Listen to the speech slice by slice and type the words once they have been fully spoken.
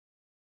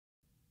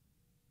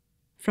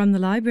From the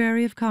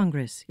Library of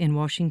Congress in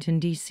Washington,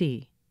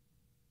 D.C.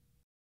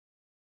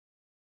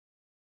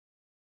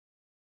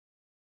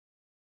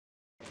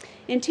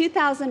 In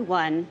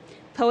 2001,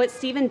 poet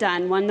Stephen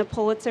Dunn won the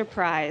Pulitzer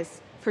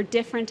Prize for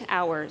Different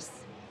Hours,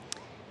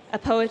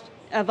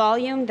 a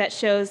volume that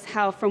shows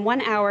how from one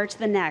hour to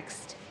the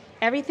next,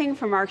 everything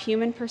from our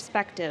human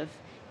perspective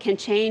can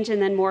change and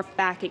then morph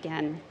back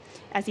again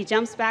as he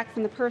jumps back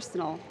from the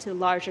personal to the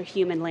larger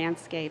human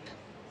landscape.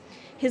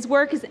 His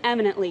work is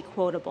eminently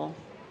quotable.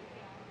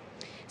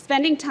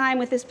 Spending time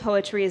with his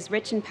poetry is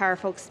rich and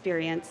powerful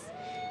experience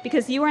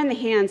because you are in the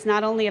hands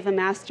not only of a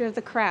master of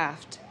the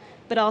craft,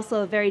 but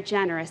also a very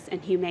generous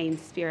and humane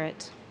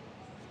spirit.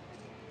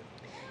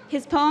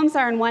 His poems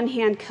are on one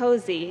hand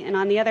cozy and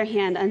on the other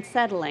hand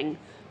unsettling,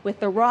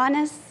 with the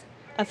rawness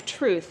of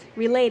truth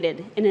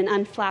related in an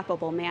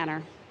unflappable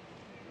manner.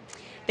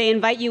 They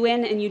invite you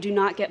in and you do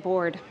not get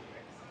bored.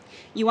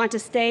 You want to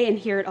stay and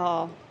hear it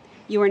all.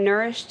 You are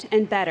nourished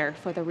and better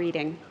for the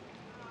reading.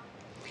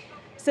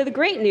 So the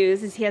great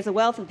news is he has a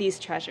wealth of these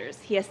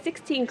treasures. He has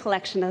 16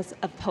 collections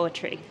of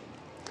poetry.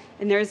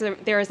 And there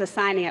is a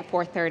signing at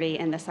 4:30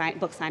 in the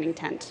book signing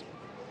tent.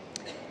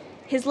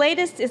 His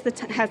latest has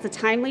the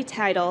timely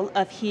title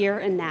of Here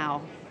and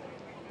Now.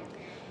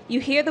 You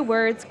hear the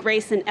words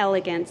grace and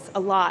elegance a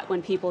lot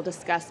when people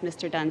discuss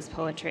Mr. Dunn's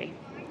poetry.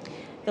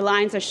 The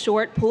lines are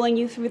short, pulling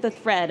you through the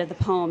thread of the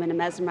poem in a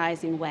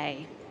mesmerizing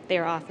way. They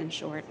are often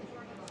short.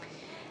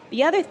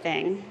 The other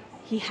thing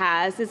he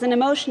has is an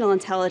emotional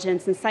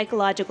intelligence and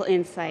psychological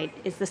insight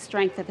is the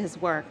strength of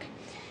his work.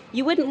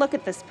 You wouldn't look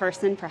at this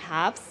person,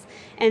 perhaps,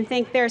 and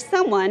think there's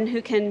someone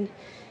who can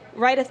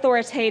write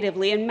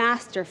authoritatively and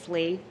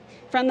masterfully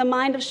from the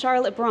mind of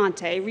Charlotte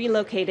Bronte,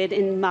 relocated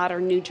in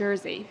modern New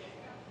Jersey.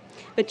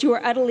 But you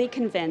are utterly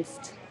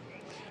convinced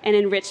and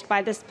enriched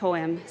by this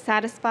poem,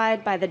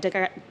 satisfied by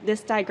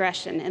this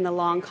digression in the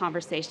long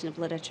conversation of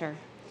literature.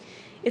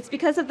 It's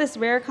because of this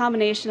rare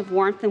combination of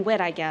warmth and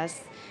wit, I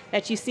guess,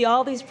 that you see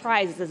all these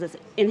prizes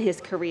in his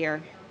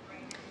career.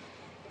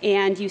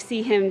 And you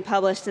see him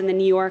published in the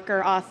New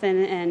Yorker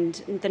often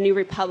and the New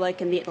Republic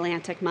and the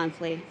Atlantic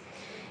Monthly.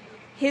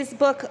 His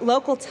book,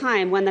 Local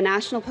Time, won the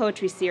National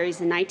Poetry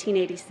Series in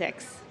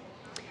 1986.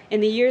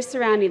 In the years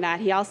surrounding that,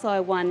 he also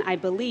won, I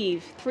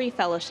believe, 3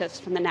 fellowships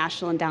from the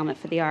National Endowment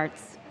for the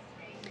Arts.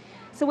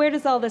 So where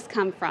does all this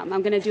come from?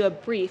 I'm going to do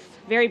a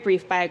very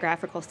brief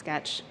biographical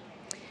sketch.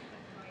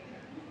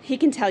 He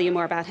can tell you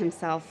more about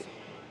himself.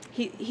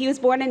 He was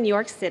born in New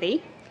York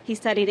City. He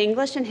studied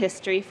English and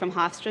history from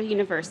Hofstra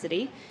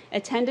University,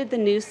 attended the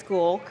New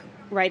School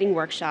writing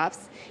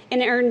workshops,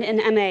 and earned an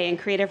MA in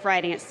creative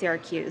writing at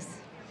Syracuse.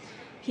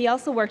 He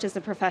also worked as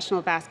a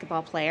professional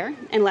basketball player,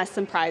 and less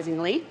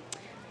surprisingly,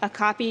 a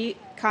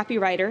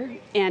copywriter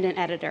and an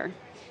editor.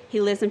 He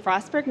lives in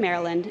Frostburg,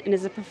 Maryland, and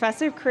is a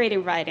professor of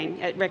creative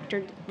writing at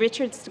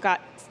Richard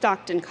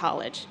Stockton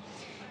College.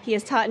 He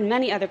has taught in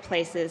many other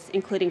places,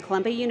 including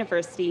Columbia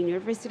University,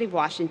 University of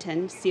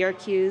Washington,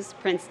 Syracuse,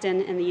 Princeton,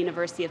 and the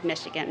University of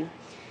Michigan.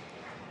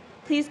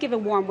 Please give a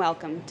warm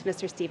welcome to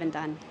Mr. Stephen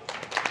Dunn.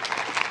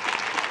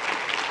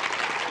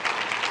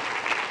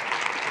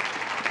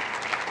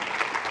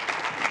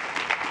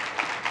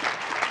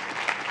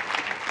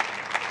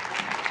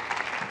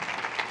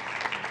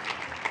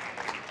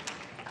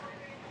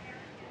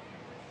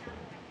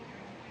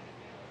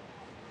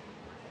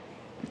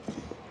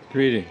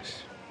 Greetings.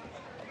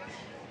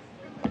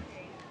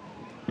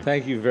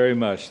 Thank you very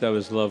much. That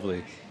was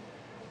lovely.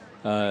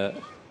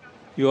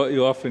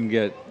 You often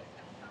get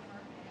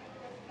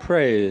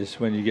praise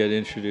when you get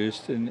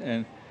introduced,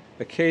 and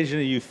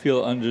occasionally you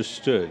feel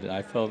understood.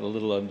 I felt a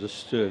little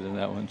understood in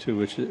that one too,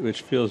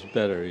 which feels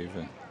better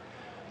even.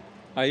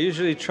 I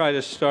usually try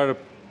to start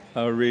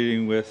a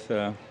reading with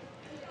a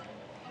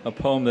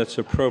poem that's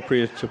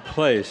appropriate to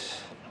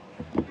place.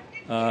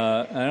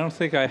 I don't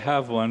think I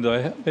have one. Do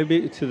I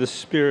maybe to the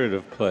spirit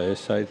of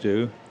place, I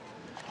do.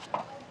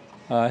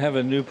 I have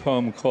a new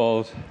poem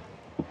called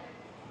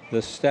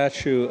The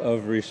Statue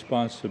of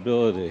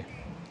Responsibility.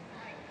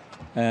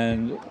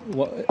 And,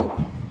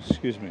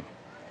 excuse me,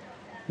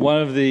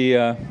 one of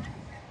the,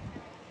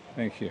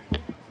 thank you.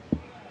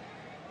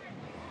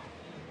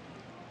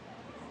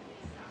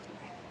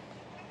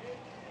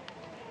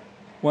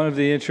 One of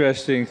the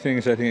interesting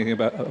things I think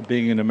about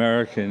being an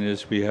American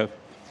is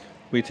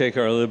we take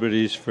our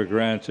liberties for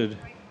granted.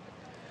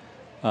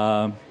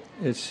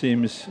 It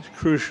seems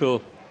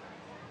crucial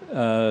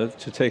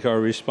to take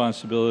our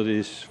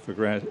responsibilities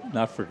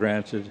not for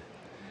granted,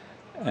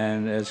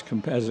 and as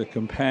a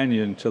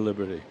companion to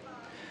liberty.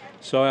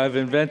 So I've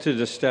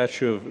invented a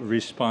statue of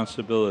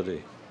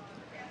responsibility.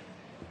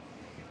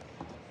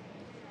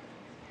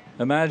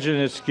 Imagine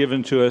it's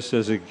given to us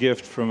as a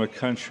gift from a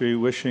country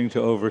wishing to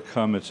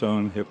overcome its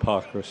own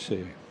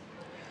hypocrisy.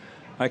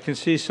 I can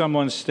see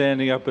someone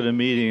standing up at a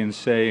meeting and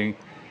saying,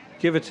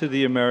 "Give it to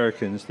the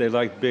Americans. They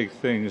like big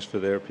things for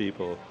their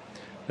people.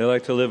 They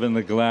like to live in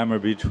the glamour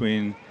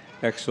between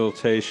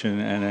exultation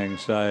and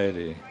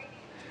anxiety."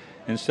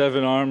 Instead of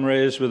an arm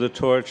raised with a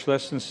torch,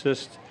 let's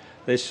insist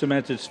they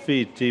cement its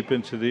feet deep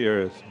into the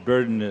earth,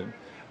 burden it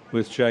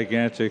with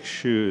gigantic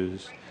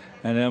shoes,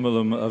 an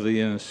emblem of the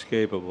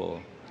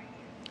inescapable.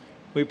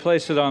 We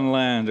place it on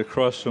land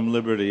across from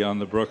Liberty on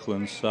the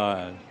Brooklyn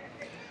side.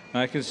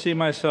 And I can see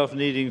myself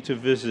needing to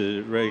visit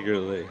it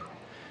regularly,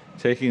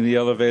 taking the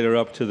elevator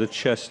up to the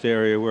chest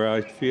area where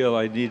I'd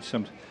feel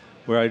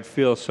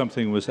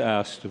something was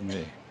asked of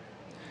me.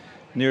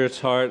 Near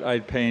its heart,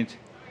 I'd paint,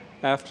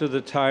 "After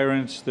the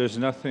tyrants, there's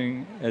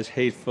nothing as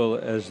hateful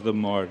as the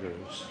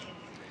martyrs."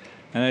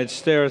 And I'd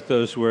stare at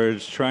those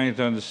words, trying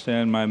to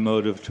understand my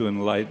motive to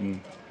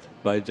enlighten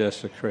by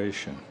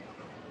desecration.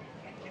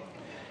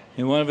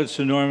 In one of its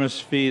enormous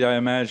feet, I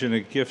imagine a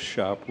gift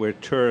shop where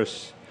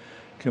tourists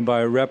can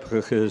buy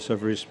replicas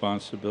of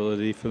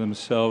responsibility for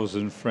themselves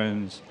and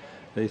friends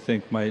they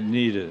think might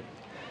need it.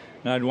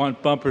 And I'd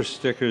want bumper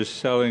stickers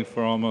selling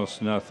for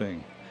almost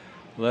nothing.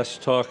 Less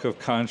talk of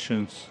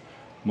conscience,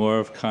 more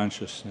of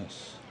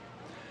consciousness.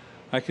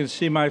 I can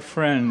see my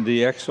friend,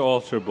 the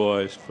ex-altar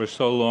boy, for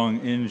so long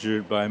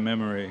injured by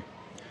memory,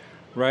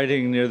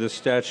 writing near the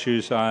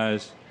statue's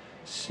eyes,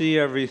 "See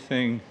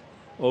everything,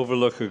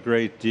 overlook a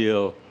great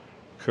deal,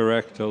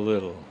 correct a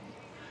little."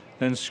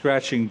 Then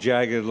scratching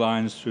jagged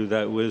lines through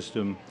that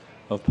wisdom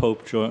of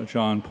Pope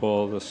John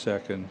Paul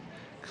II,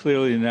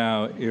 clearly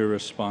now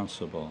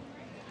irresponsible.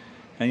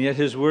 And yet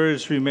his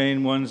words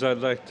remain ones I'd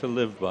like to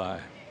live by.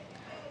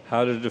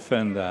 How to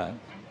defend that,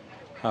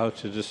 how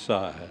to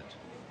decide.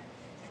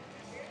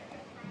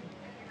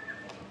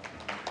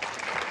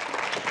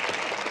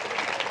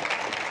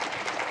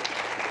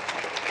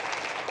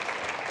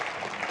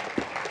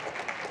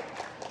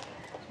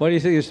 What do you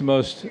think is the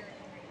most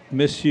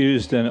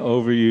misused and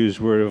overused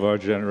word of our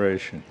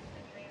generation?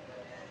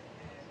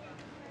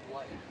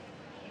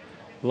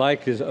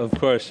 Like is, of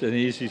course, an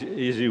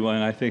easy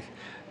one. I think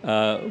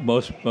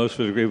most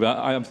would agree, but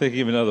I'm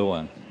thinking of another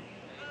one.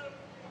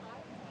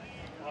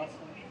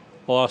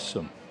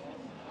 Awesome.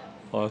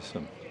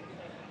 Awesome.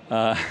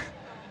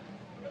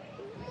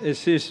 It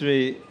seems to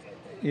me,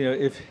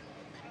 if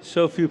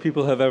so few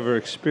people have ever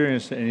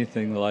experienced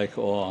anything like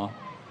awe,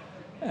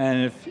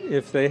 and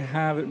if they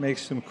have, it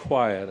makes them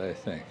quiet, I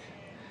think.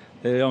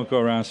 They don't go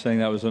around saying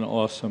that was an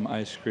awesome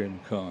ice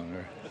cream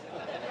cone.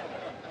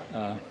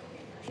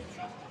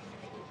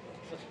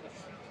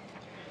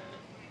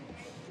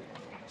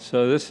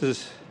 So this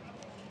is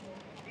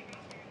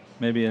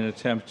maybe an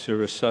attempt to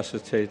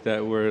resuscitate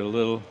that word a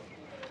little,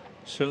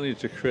 certainly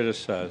to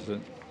criticize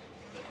it,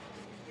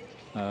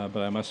 but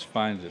I must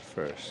find it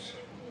first.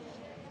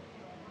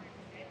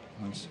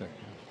 One second.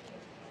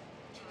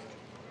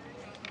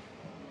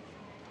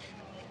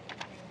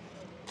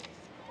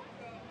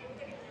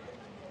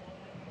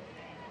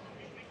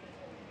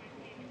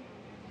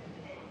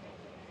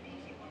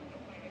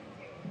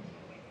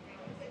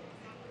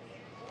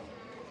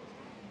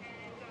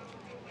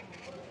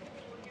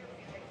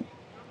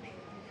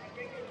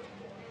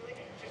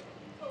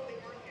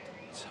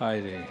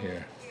 Hiding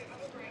here.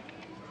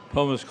 The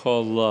poem is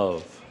called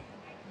Love.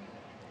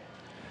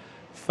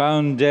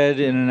 Found dead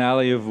in an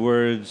alley of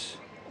words,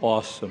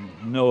 awesome,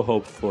 no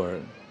hope for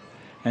it.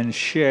 And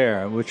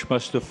share, which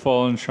must have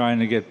fallen trying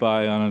to get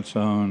by on its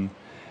own.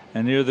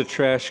 And near the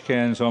trash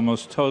cans,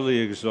 almost totally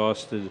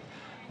exhausted,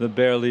 the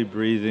barely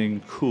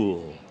breathing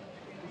cool.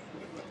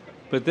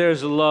 But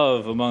there's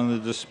love among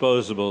the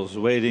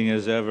disposables, waiting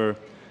as ever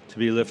to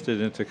be lifted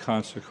into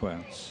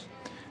consequence.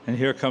 And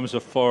here comes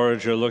a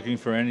forager looking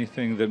for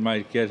anything that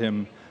might get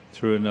him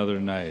through another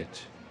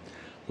night.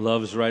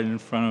 Love's right in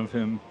front of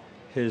him,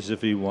 his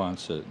if he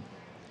wants it.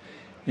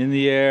 In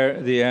the air,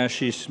 the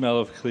ashy smell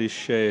of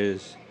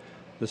cliches,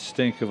 the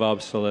stink of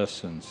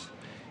obsolescence.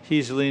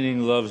 He's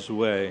leaning love's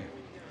way.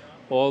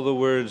 All the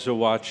words are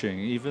watching,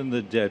 even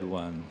the dead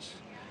ones.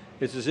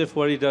 It's as if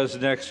what he does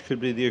next could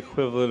be the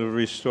equivalent of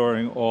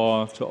restoring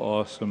awe to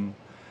awesome,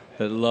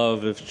 that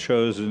love, if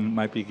chosen,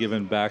 might be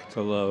given back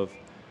to love,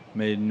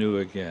 made new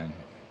again.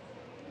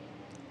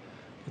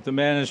 But the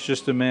man is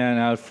just a man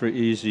out for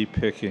easy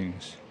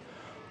pickings.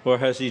 Or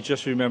has he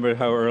just remembered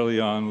how early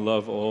on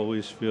love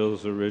always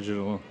feels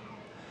original?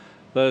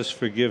 Let us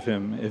forgive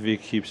him if he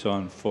keeps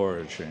on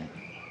foraging.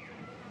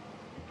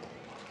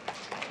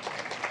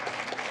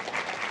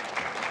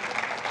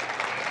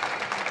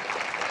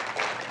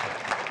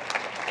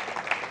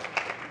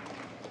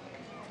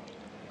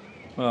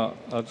 Well,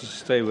 I'll just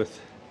stay with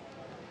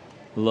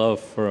love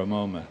for a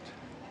moment.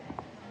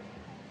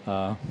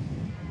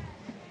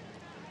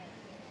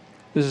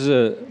 This is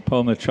a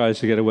poem that tries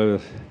to get away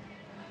with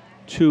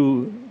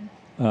two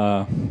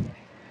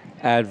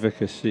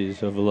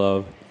advocacies of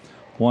love,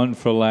 one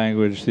for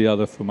language, the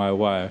other for my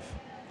wife.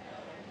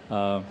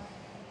 It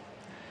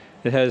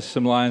has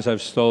some lines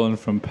I've stolen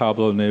from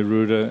Pablo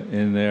Neruda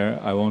in there.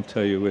 I won't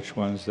tell you which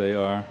ones they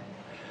are.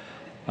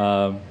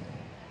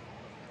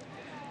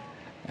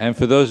 And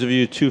for those of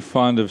you too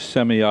fond of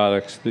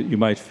semiotics, that you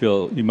might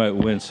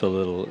wince a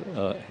little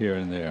here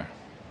and there.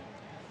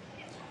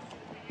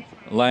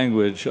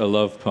 Language, a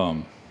love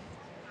poem.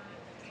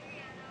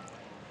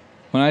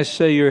 When I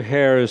say your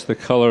hair is the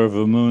color of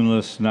a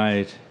moonless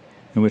night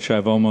in which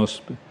I've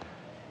almost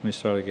Let me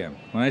start again.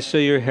 When I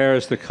say your hair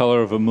is the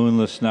color of a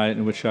moonless night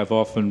in which I've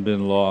often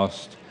been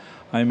lost,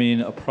 I mean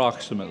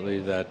approximately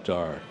that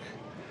dark.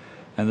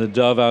 And the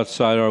dove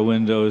outside our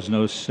window is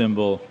no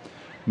symbol,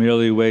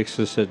 merely wakes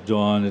us at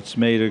dawn. It's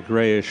made a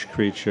grayish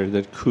creature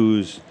that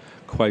coos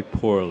quite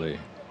poorly.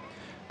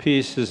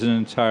 Peace is an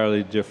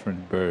entirely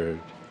different bird.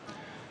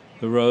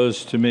 The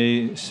rose to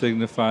me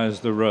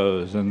signifies the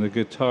rose, and the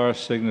guitar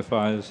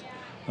signifies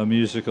a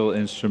musical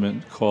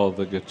instrument called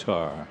the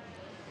guitar.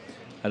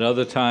 At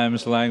other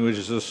times, language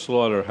is a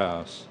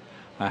slaughterhouse,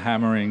 a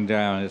hammering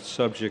down, its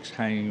subjects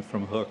hanging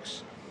from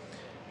hooks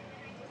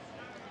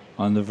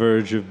on the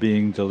verge of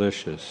being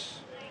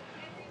delicious.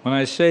 When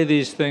I say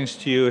these things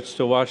to you, it's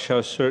to watch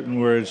how certain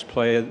words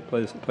play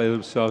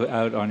themselves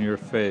out on your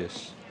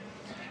face,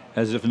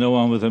 as if no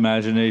one with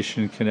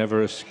imagination can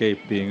ever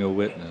escape being a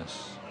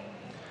witness.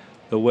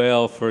 The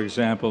whale, for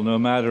example, no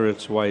matter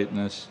its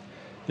whiteness,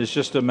 is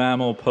just a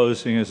mammal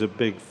posing as a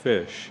big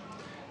fish,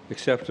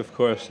 except, of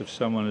course, if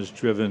someone is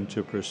driven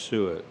to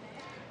pursue it.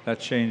 That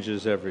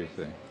changes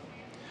everything.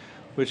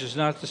 Which is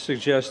not to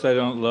suggest I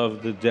don't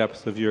love the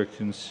depth of your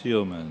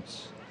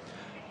concealments.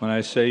 When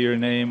I say your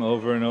name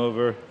over and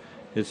over,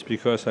 it's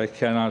because I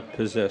cannot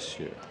possess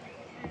you.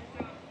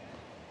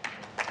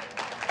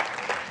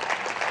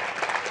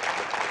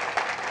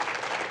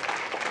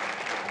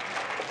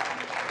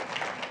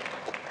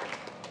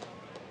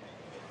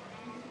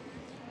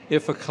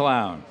 If a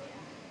clown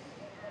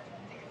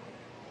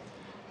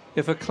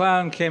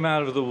came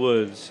out of the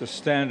woods, a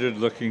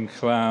standard-looking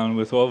clown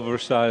with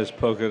oversized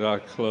polka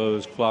dot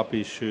clothes,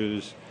 floppy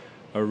shoes,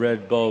 a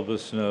red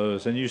bulbous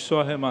nose, and you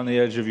saw him on the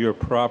edge of your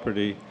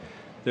property,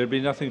 there'd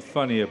be nothing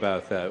funny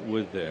about that,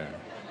 would there?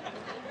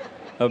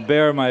 A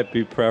bear might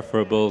be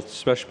preferable,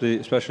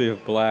 especially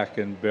if black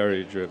and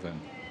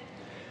berry-driven.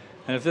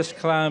 And if this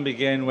clown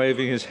began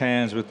waving his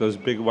hands with those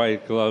big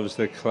white gloves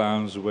that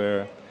clowns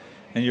wear,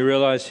 and you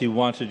realized he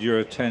wanted your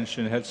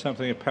attention, had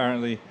something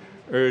apparently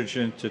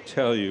urgent to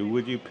tell you,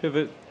 would you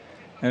pivot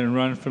and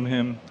run from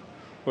him,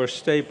 or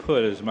stay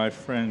put as my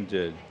friend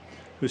did,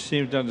 who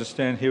seemed to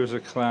understand he was a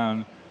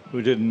clown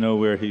who didn't know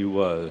where he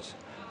was,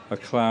 a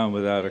clown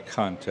without a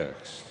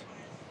context?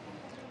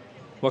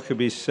 What could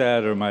be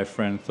sadder, my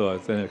friend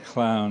thought, than a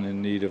clown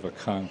in need of a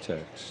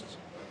context?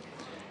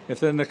 If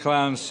then the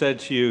clown said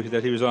to you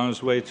that he was on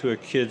his way to a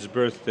kid's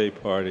birthday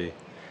party,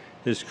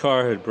 his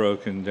car had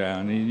broken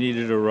down, and he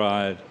needed a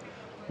ride,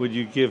 would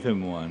you give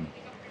him one?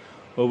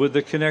 Or would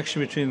the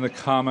connection between the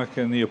comic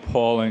and the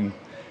appalling,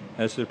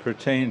 as it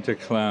pertained to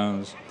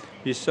clowns,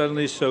 be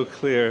suddenly so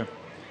clear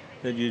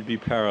that you'd be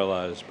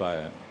paralyzed by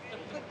it?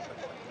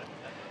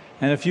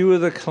 And if you were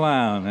the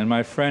clown, and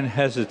my friend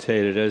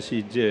hesitated as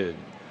he did,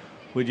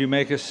 would you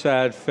make a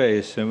sad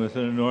face and with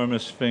an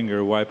enormous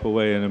finger wipe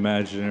away an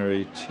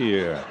imaginary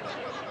tear?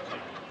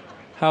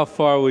 How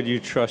far would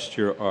you trust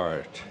your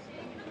art?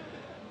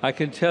 I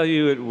can tell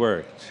you it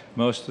worked.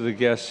 Most of the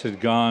guests had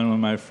gone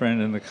when my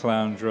friend and the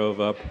clown drove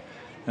up,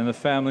 and the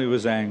family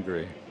was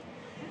angry.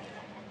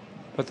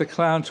 But the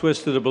clown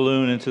twisted a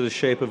balloon into the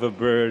shape of a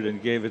bird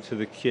and gave it to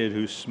the kid,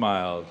 who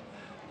smiled,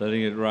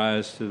 letting it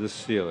rise to the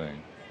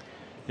ceiling.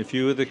 If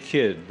you were the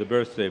kid, the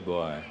birthday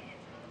boy,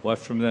 what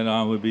from then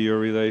on would be your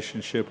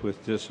relationship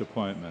with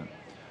disappointment,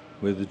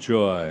 with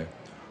joy?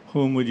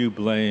 Whom would you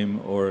blame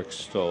or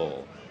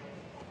extol?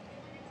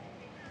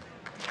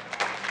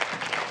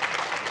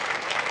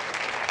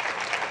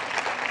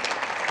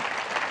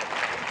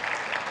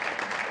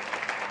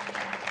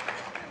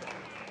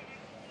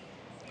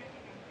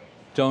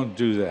 Don't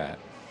do that.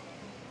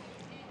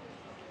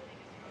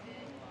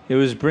 It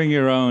was bring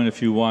your own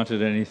if you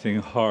wanted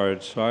anything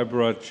hard, so I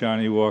brought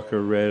Johnny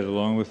Walker Red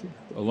along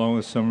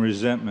with some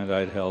resentment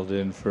I'd held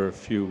in for a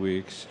few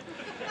weeks,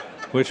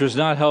 which was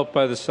not helped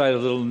by the sight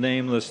of little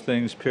nameless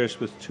things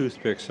pierced with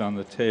toothpicks on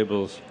the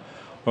tables,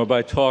 or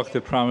by talk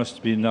that promised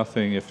to be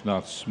nothing if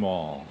not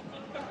small.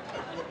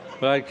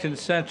 But I'd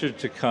consented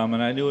to come,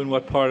 and I knew in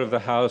what part of the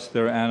house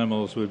their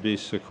animals would be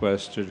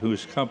sequestered,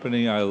 whose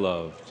company I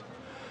loved.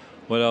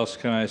 What else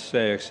can I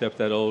say except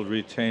that old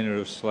retainer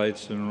of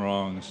slights and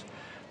wrongs,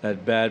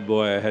 that bad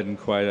boy I hadn't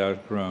quite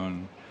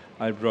outgrown?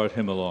 I brought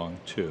him along,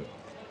 too.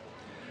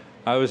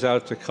 I was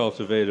out to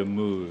cultivate a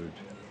mood.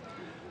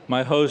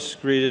 My hosts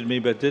greeted me,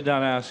 but did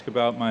not ask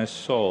about my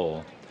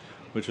soul,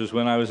 which was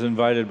when I was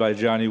invited by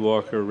Johnny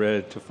Walker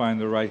Red to find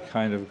the right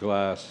kind of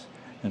glass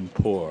and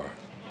pour.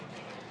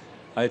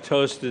 I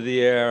toasted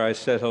the air, I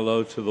said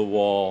hello to the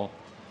wall,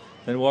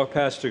 then walked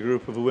past a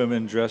group of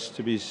women dressed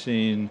to be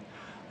seen,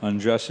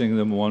 undressing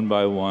them one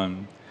by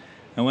one,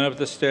 and went up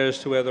the stairs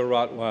to where the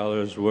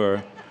Rottweilers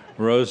were,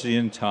 Rosie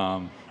and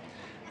Tom,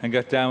 and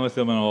got down with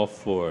them on all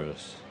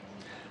fours.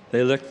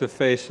 They licked the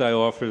face I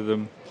offered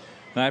them,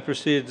 and I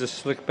proceeded to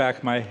slick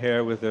back my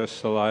hair with their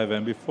saliva,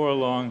 and before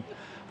long,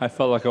 I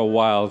felt like a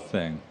wild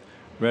thing,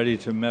 ready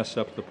to mess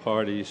up the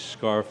party,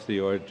 scarf the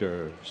hors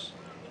d'oeuvres.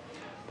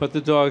 But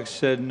the dogs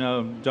said,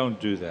 no, don't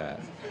do that.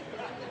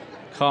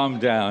 Calm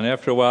down.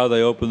 After a while,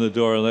 they open the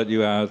door and let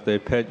you out. They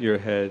pet your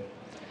head,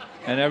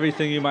 and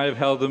everything you might have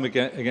held them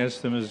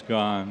against them is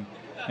gone,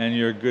 and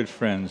you're good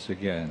friends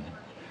again.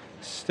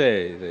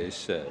 Stay, they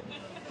said.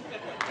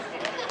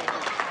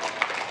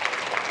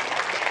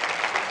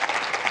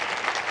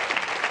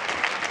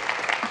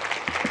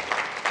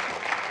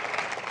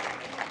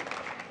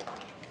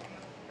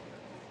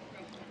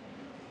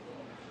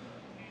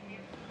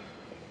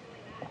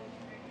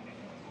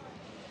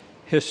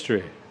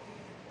 History.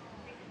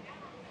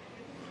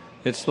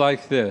 It's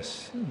like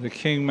this. The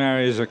king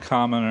marries a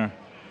commoner,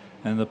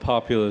 and the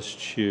populace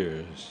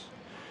cheers.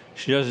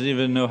 She doesn't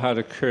even know how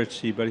to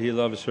curtsy, but he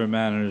loves her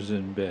manners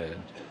in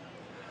bed.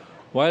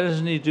 Why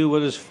doesn't he do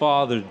what his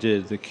father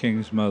did, the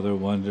king's mother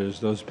wonders,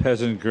 those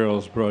peasant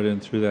girls brought in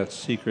through that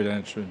secret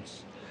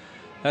entrance?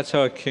 That's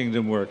how a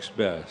kingdom works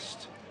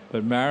best.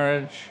 But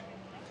marriage?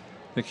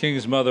 The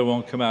king's mother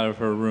won't come out of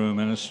her room,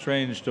 and a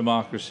strange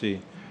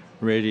democracy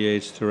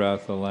radiates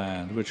throughout the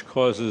land, which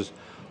causes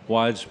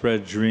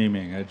widespread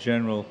dreaming, a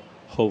general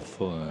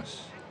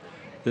hopefulness.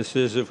 This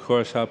is, of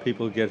course, how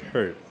people get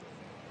hurt,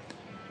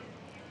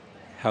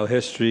 how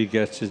history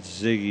gets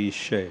its ziggy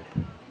shape.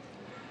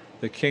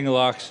 The king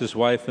locks his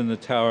wife in the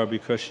tower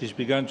because she's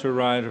begun to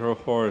ride her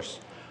horse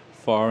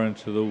far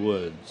into the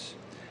woods.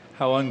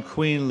 How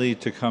unqueenly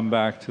to come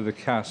back to the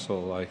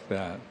castle like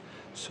that,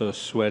 so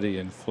sweaty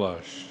and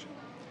flushed.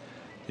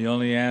 The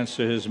only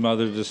answer, his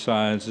mother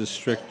decides, is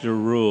stricter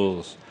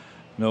rules.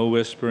 No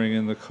whispering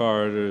in the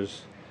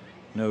corridors,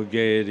 no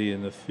gaiety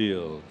in the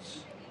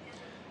fields.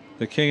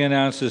 The king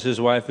announces his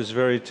wife is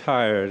very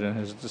tired and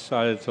has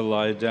decided to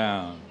lie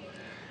down,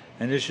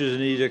 and issues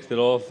an edict that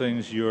all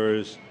things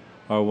yours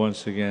are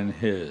once again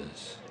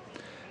his.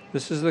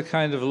 This is the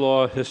kind of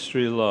law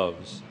history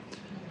loves,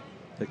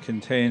 that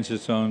contains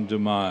its own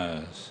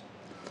demise.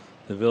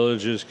 The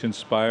villagers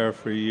conspire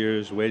for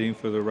years, waiting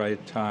for the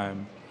right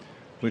time,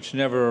 which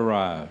never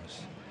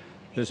arrives.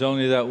 There's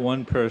only that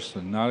one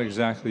person, not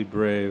exactly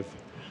brave,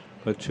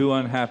 but too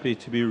unhappy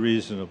to be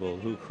reasonable,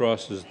 who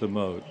crosses the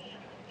moat,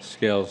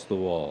 scales the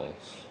walls.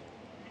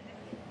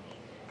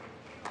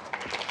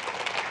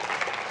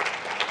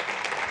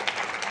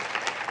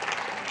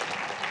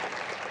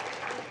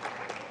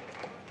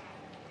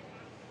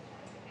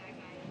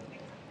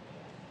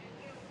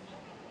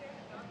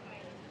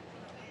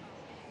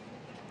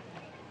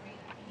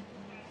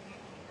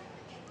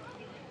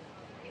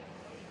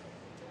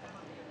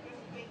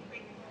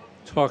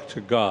 Talk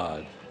to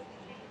God.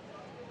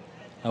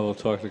 I will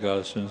talk to God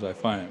as soon as I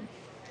find him.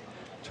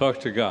 Talk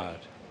to God.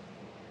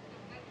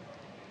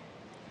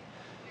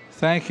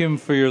 Thank him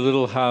for your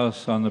little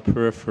house on the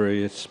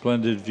periphery, its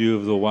splendid view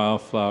of the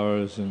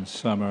wildflowers in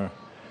summer,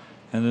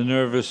 and the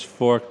nervous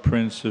fork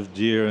prints of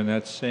deer in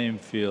that same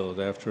field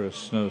after a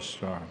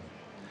snowstorm.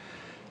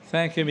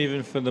 Thank him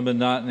even for the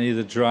monotony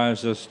that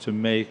drives us to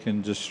make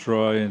and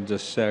destroy and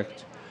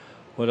dissect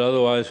what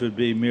otherwise would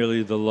be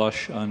merely the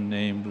lush,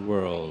 unnamed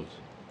world.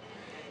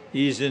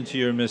 Ease into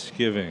your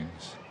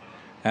misgivings.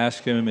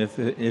 Ask him if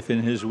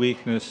in his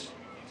weakness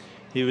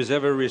he was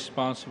ever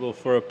responsible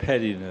for a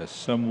pettiness,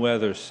 some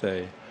weather,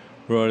 say,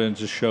 brought in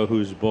to show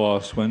who's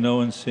boss, when no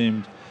one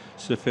seemed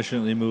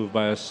sufficiently moved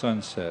by a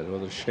sunset or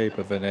the shape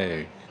of an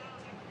egg.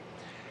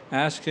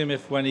 Ask him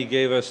if when he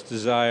gave us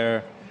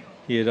desire,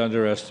 he had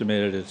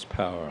underestimated its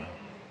power.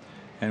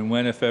 And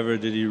when, if ever,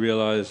 did he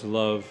realize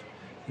love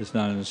is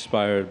not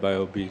inspired by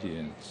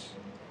obedience.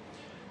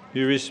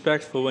 Be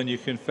respectful when you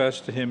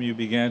confess to him you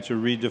began to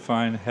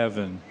redefine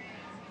heaven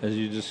as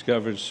you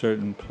discovered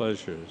certain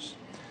pleasures.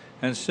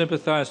 And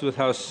sympathize with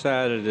how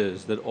sad it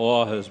is that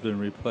awe has been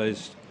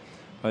replaced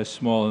by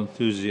small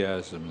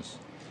enthusiasms,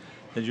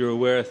 that you're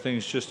aware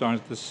things just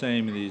aren't the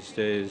same these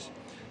days,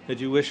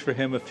 that you wish for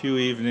him a few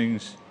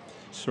evenings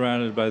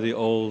surrounded by the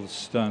old,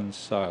 stunned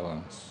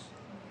silence.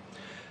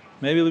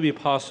 Maybe it would be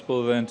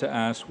possible then to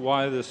ask,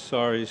 why this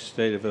sorry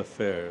state of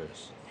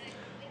affairs?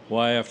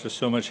 Why, after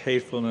so much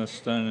hatefulness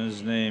done in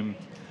his name,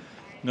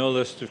 no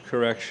list of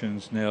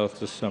corrections nailed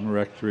to some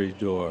rectory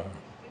door?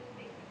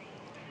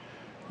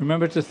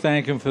 Remember to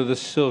thank him for the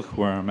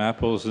silkworm,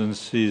 apples in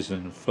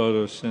season,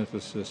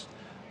 photosynthesis,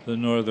 the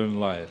northern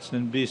lights,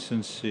 and be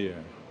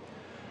sincere.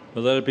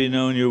 But let it be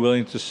known you're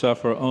willing to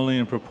suffer only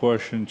in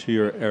proportion to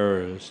your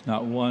errors,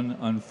 not one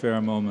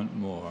unfair moment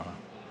more.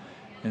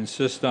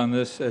 Insist on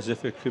this as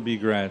if it could be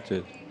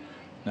granted,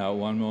 not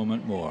one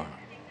moment more.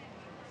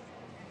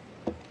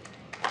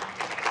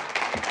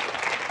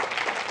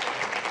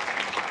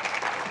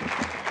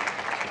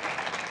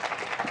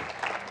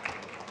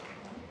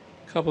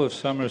 A couple of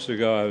summers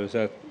ago, I was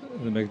at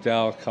the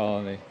McDowell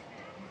Colony,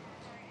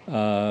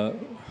 and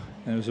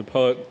there was a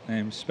poet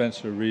named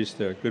Spencer Reese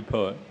there, a good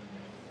poet,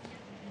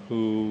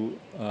 who,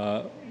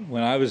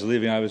 when I was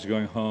leaving, I was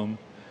going home.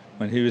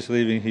 When he was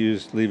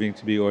leaving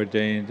to be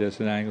ordained as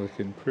an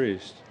Anglican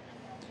priest.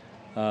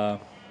 And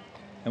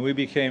we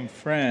became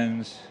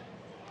friends,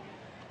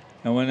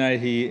 and one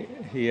night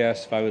he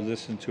asked if I would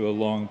listen to a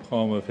long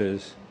poem of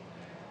his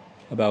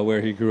about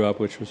where he grew up,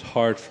 which was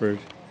Hartford,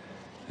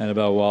 and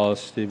about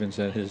Wallace Stevens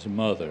and his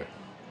mother.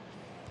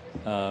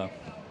 And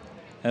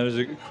it was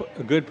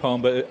a good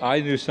poem, but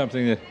I knew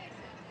something that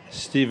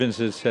Stevens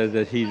had said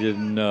that he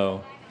didn't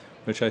know,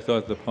 which I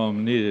thought the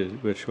poem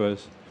needed, which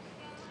was,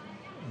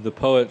 the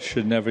poet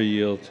should never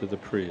yield to the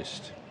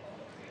priest.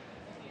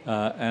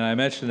 And I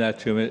mentioned that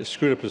to him. It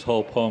screwed up his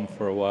whole poem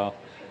for a while,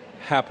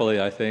 happily,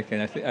 I think,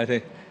 and I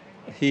think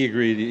he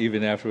agreed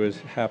even afterwards,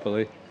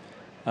 happily.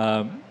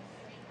 And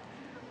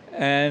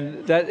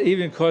that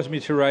even caused me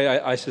to write,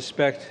 I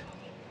suspect,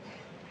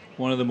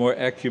 one of the more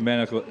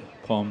ecumenical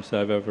poems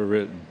I've ever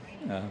written,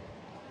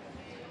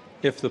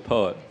 If the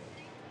Poet.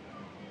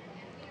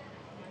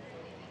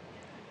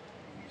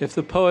 If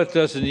the poet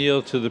doesn't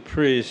yield to the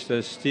priest,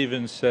 as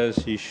Stephen says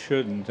he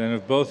shouldn't, and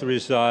if both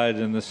reside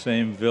in the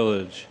same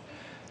village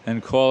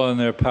and call on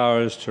their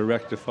powers to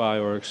rectify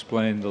or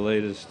explain the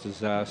latest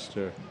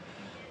disaster,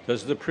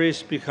 does the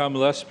priest become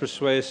less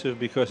persuasive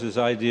because his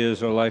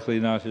ideas are likely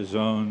not his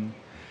own,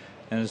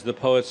 and is the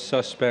poet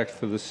suspect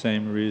for the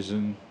same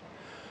reason?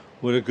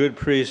 Would a good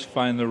priest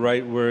find the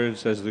right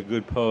words as the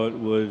good poet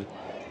would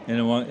in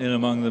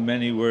among the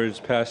many words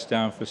passed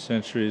down for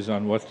centuries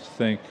on what to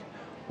think,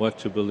 what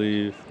to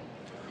believe?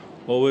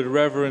 Or would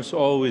reverence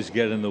always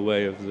get in the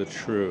way of the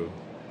true,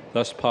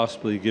 thus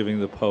possibly giving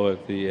the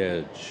poet the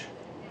edge?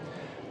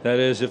 That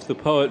is, if the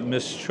poet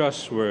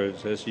mistrusts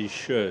words as he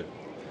should,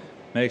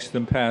 makes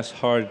them pass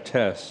hard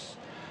tests,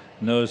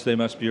 knows they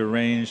must be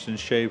arranged and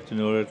shaped in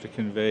order to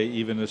convey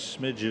even a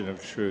smidgen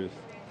of truth,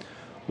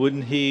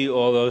 wouldn't he,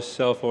 although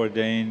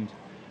self-ordained,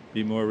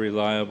 be more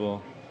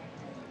reliable?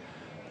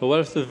 But what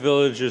if the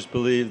villagers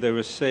believed they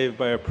were saved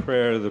by a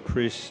prayer the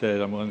priest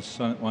said on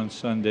one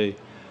Sunday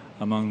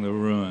among the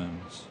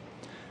ruins,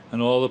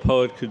 and all the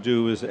poet could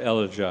do was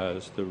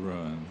elegize the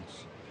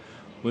ruins?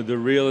 Would the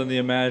real and the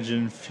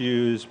imagined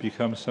fuse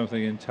become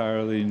something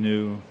entirely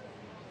new?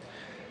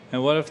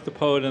 And what if the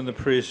poet and the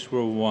priest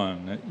were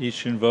one,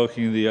 each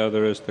invoking the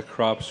other as the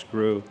crops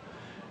grew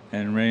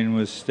and rain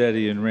was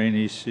steady in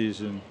rainy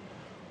season?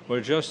 Or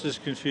just as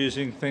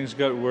confusing, things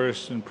got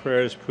worse and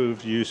prayers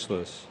proved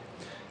useless,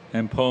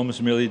 and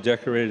poems merely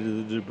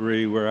decorated the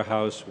debris where a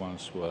house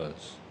once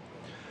was?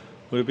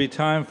 Would it be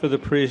time for the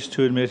priest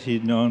to admit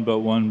he'd known but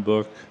one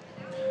book,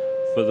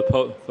 for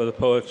the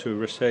poet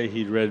to say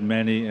he'd read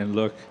many and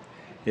look,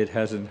 it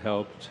hasn't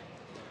helped?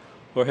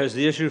 Or has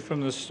the issue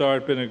from the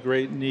start been a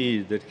great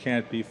need that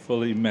can't be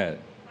fully met,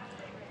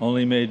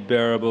 only made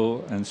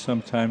bearable and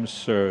sometimes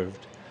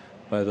served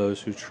by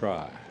those who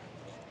try?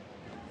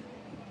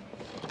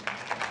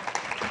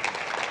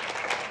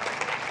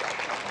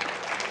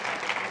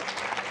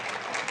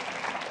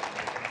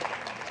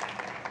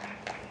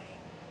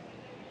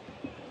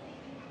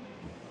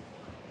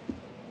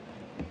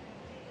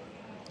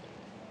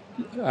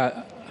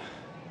 I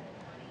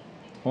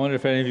wonder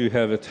if any of you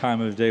have a time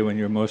of day when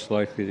you're most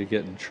likely to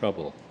get in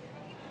trouble.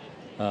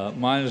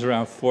 Mine is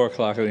around 4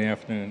 o'clock in the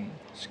afternoon.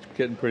 It's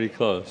getting pretty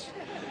close.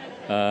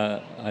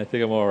 I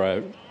think I'm all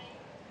right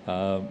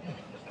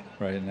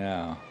right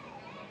now.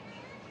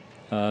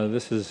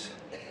 This is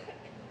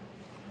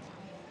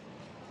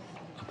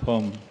a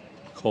poem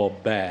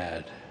called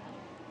Bad.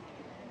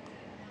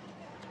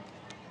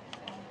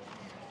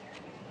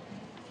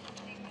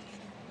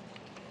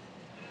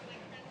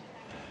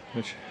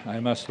 Which I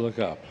must look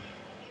up.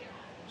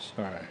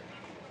 Sorry.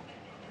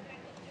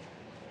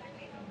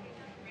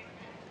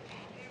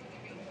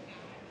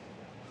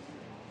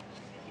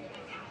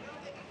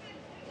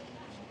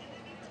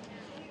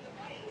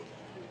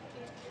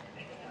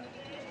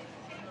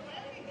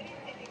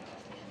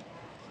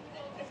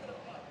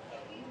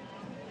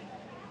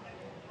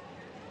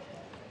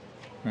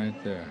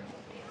 Right there.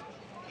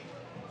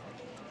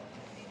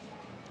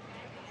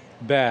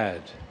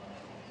 Bad.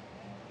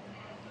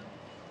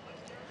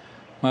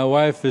 My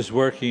wife is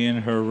working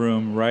in her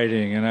room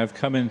writing, and I've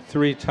come in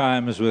 3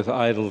 times with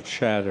idle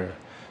chatter,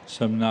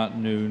 some not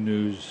new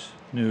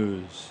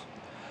news.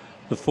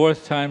 The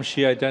 4th time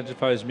she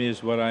identifies me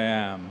as what I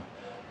am,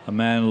 a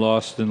man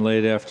lost in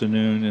late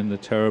afternoon in the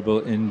terrible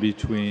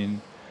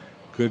in-between,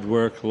 good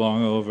work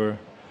long over,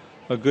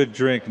 a good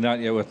drink not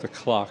yet what the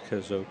clock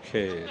has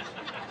okayed.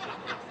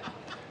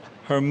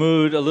 Her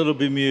mood a little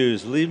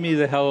bemused, leave me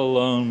the hell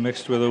alone,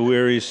 mixed with a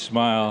weary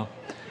smile,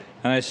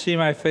 and I see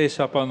my face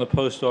up on the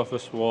post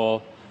office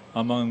wall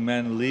among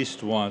men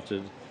least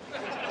wanted,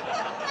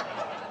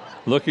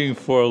 looking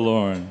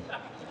forlorn.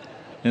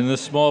 In the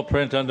small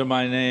print under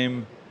my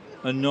name,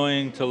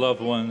 annoying to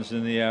loved ones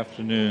in the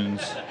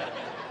afternoons,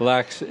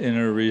 lacks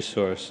inner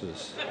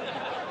resources.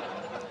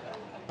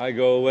 I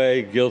go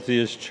away, guilty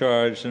as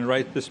charged, and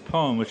write this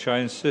poem, which I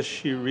insist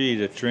she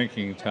read at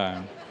drinking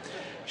time.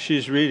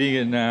 She's reading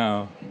it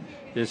now.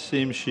 It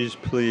seems she's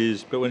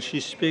pleased, but when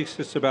she speaks,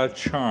 it's about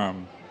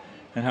charm,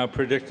 and how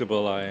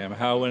predictable I am,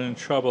 how when in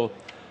trouble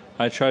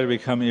I try to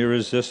become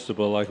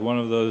irresistible, like one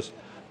of those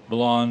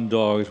blonde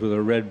dogs with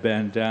a red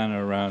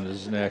bandana around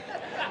his neck.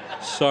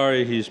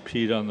 Sorry he's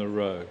peed on the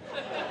rug.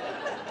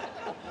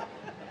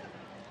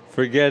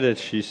 Forget it,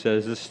 she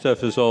says, this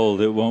stuff is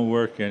old, it won't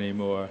work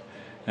anymore.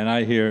 And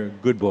I hear,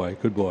 good boy,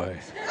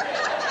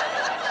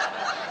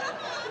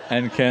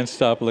 and can't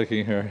stop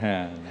licking her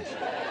hands.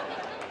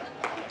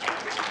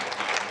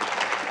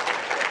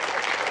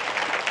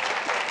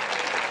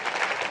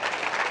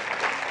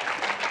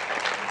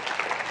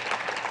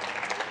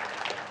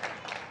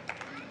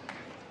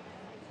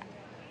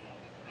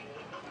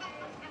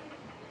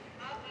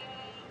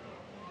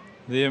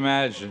 The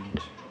imagined.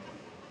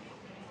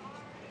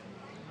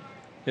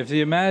 If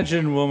the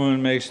imagined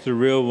woman makes the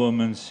real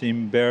woman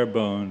seem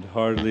bare-boned,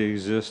 hardly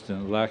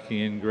existent, lacking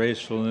in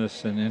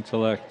gracefulness and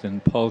intellect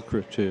and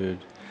pulchritude,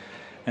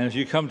 and if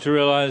you come to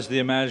realize the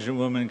imagined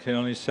woman can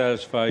only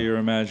satisfy your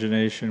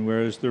imagination,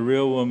 whereas the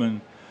real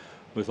woman,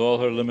 with all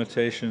her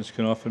limitations,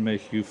 can often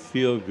make you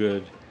feel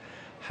good,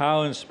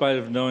 how, in spite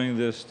of knowing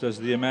this, does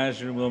the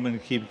imagined woman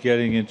keep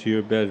getting into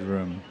your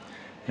bedroom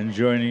and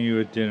joining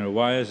you at dinner?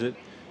 Why is it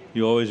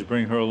you always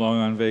bring her along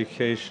on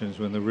vacations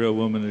when the real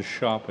woman is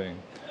shopping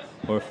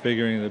or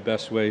figuring the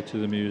best way to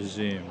the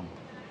museum?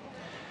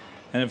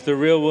 And if the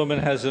real woman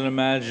has an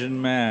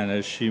imagined man,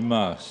 as she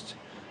must,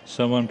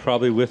 someone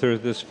probably with her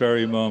at this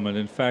very moment,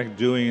 in fact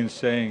doing and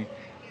saying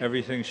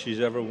everything she's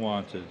ever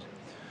wanted,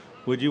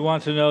 would you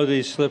want to know that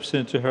he slips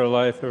into her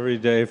life every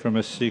day from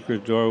a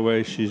secret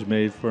doorway she's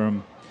made for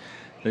him,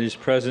 that he's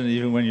present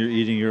even when you're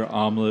eating your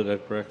omelet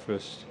at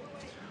breakfast?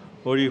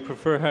 Or do you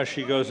prefer how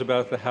she goes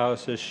about the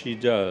house as she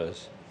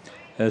does,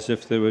 as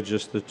if there were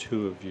just the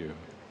two of you?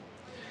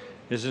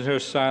 Isn't her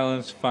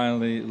silence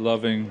finally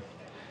loving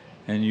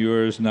and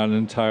yours not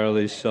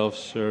entirely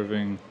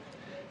self-serving?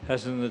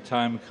 Hasn't the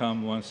time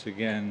come once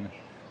again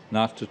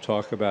not to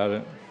talk about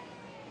it?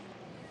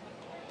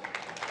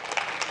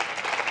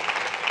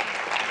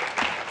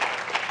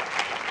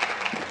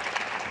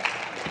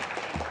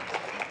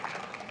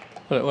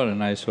 What a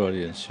nice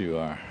audience you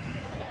are.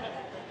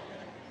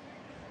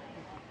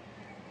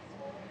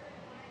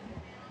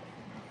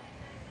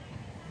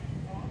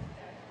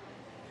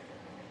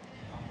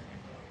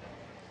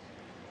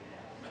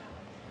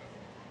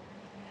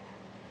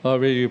 I'll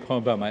read you a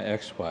poem about my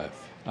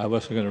ex-wife. I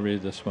wasn't going to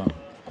read this one,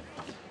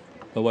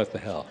 but what the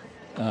hell.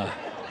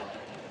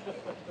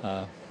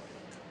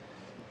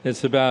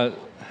 It's about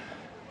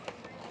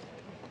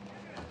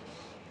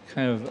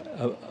kind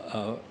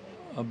of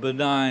a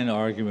benign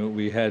argument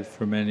we had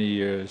for many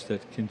years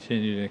that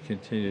continued and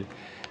continued.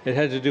 It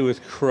had to do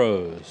with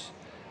crows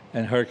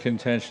and her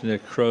contention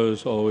that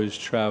crows always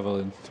travel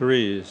in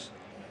threes,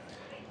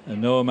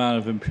 and no amount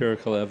of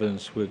empirical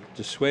evidence would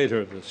dissuade her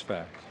of this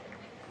fact.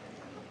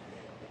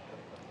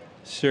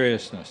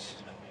 Seriousness.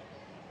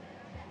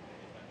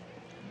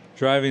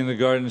 Driving the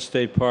Garden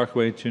State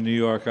Parkway to New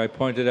York, I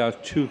pointed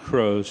out 2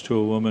 crows to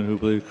a woman who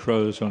believed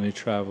crows only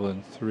travel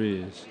in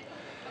threes,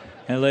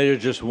 and later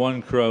just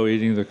 1 crow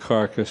eating the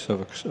carcass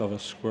of a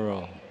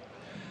squirrel.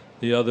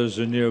 The others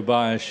are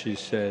nearby, she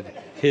said,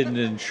 hidden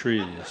in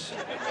trees.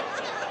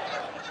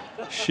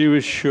 She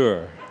was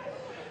sure.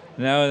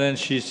 Now and then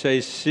she'd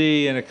say,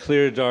 see, and a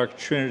clear, dark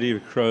trinity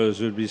of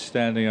crows would be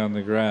standing on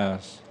the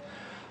grass.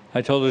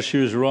 I told her she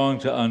was wrong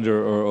to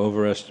under or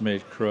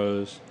overestimate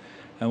crows,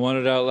 and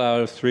wondered out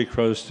loud if 3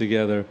 crows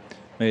together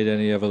made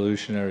any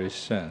evolutionary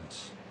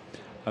sense.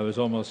 I was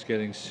almost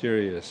getting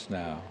serious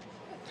now.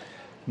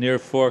 Near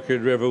Forked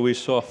River, we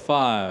saw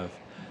 5.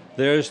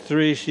 There's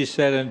 3, she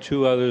said, and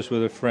 2 others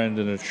with a friend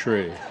in a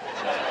tree.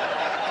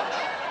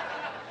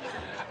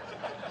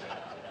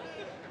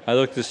 I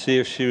looked to see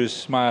if she was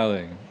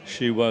smiling.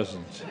 She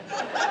wasn't.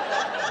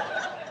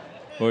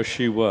 Or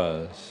she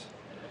was.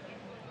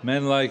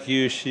 Men like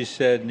you, she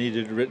said,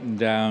 needed written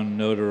down,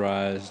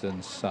 notarized,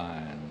 and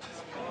signed.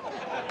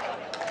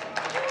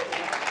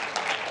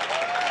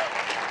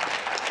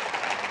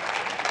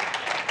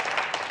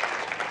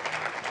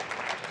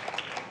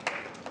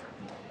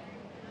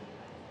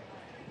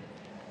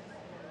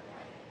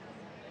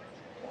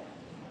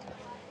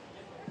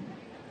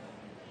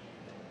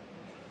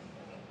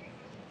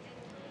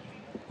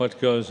 What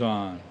goes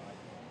on?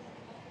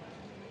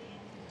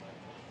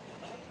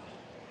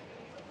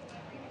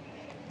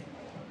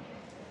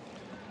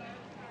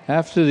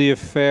 After the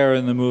affair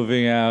and the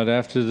moving out,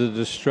 after the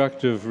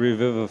destructive,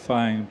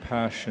 revivifying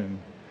passion,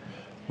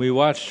 we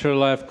watched her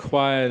life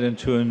quiet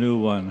into a new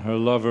one, her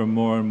lover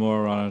more and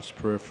more on its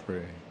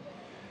periphery.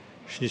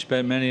 She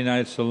spent many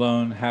nights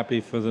alone,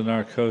 happy for the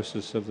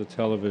narcosis of the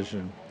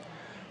television.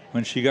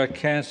 When she got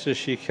cancer,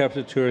 she kept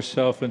it to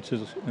herself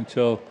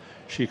until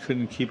she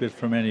couldn't keep it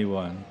from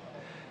anyone.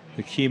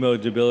 The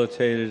chemo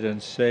debilitated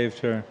and saved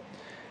her,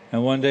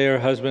 and one day her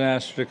husband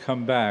asked her to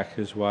come back,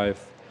 his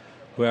wife,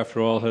 who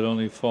after all had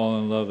only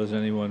fallen in love as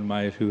anyone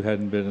might who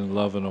hadn't been in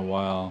love in a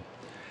while.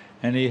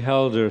 And he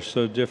held her,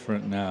 so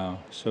different now,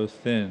 so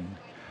thin,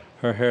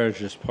 her hair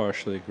just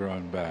partially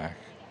grown back.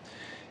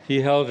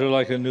 He held her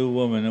like a new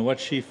woman, and what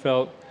she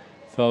felt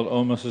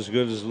almost as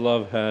good as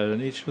love had,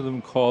 and each of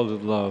them called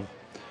it love,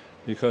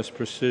 because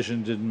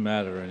precision didn't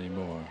matter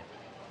anymore.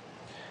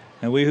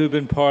 And we who'd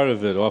been part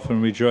of it,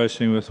 often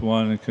rejoicing with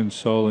one and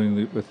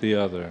consoling with the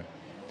other,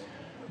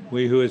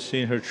 we who had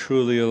seen her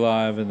truly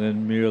alive and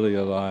then merely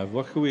alive,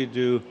 what could we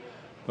do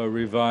but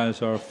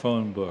revise our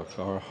phone book,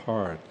 our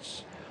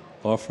hearts,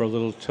 offer a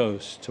little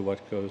toast to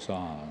what goes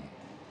on?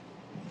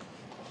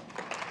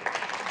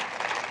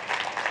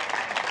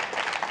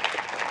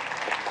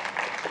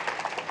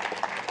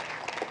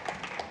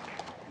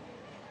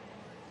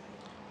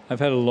 I've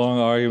had a long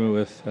argument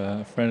with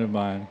a friend of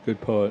mine, a good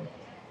poet,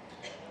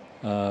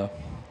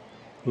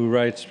 who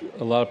writes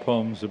a lot of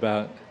poems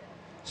about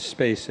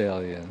space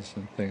aliens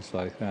and things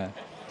like that.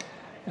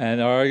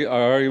 And our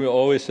argument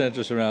always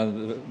centers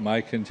around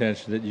my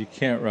contention that you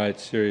can't write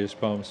serious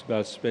poems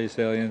about space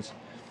aliens.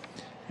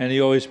 And he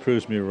always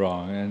proves me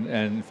wrong. And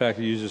in fact,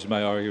 he uses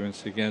my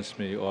arguments against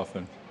me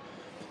often.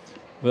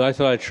 But I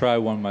thought I'd try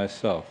one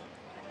myself.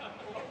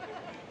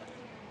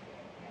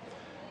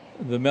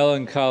 The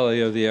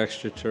melancholy of the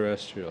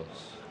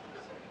extraterrestrials.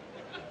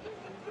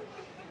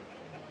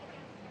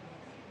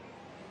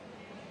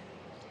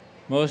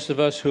 Most of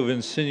us who've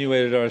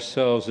insinuated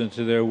ourselves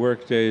into their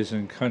work days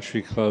and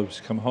country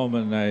clubs come home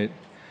at night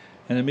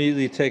and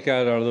immediately take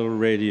out our little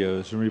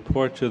radios and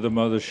report to the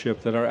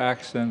mothership that our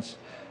accents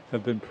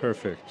have been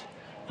perfect,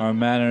 our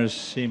manners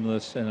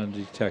seamless and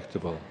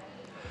undetectable.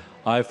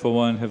 I, for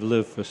one, have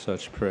lived for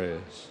such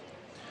praise.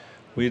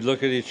 We'd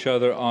look at each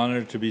other,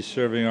 honored to be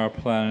serving our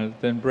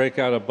planet, then break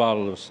out a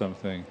bottle of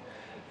something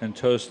and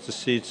toast to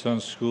seats on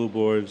school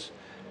boards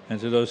and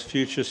to those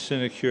future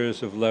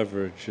sinecures of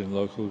leverage in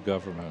local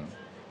government.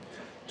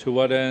 To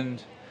what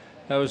end?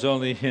 That was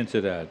only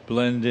hinted at.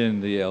 Blend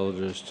in, the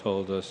elders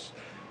told us.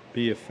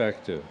 Be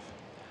effective.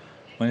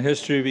 When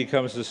history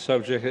becomes the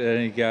subject at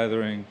any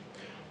gathering,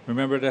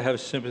 remember to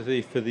have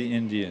sympathy for the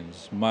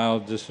Indians,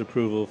 mild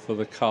disapproval for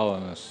the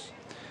colonists,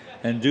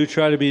 and do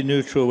try to be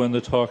neutral when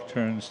the talk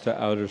turns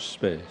to outer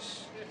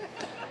space.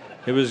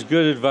 It was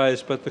good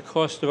advice, but the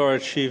cost of our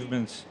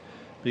achievements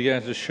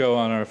began to show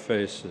on our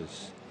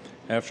faces.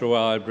 After a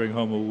while, I'd bring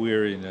home a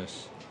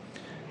weariness.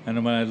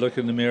 And when I'd look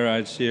in the mirror,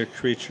 I'd see a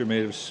creature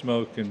made of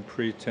smoke and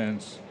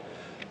pretense,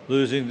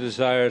 losing the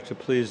desire to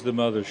please the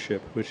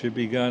mothership, which had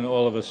begun,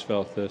 all of us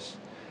felt this,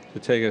 to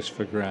take us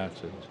for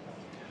granted.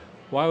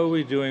 Why were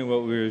we doing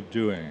what we were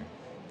doing?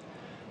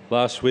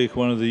 Last week,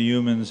 one of the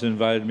humans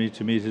invited me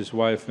to meet his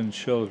wife and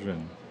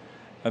children.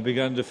 I've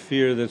begun to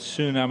fear that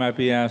soon I might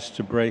be asked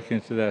to break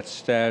into that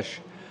stash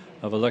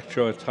of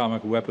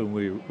electro-atomic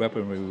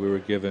weaponry we were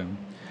given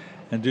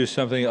and do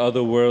something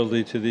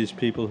otherworldly to these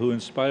people who, in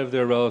spite of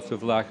their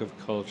relative lack of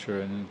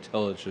culture and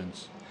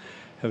intelligence,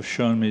 have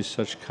shown me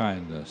such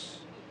kindness.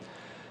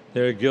 They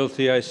are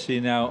guilty, I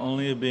see now,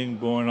 only of being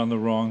born on the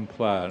wrong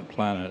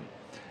planet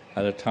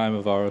at a time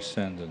of our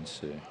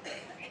ascendancy.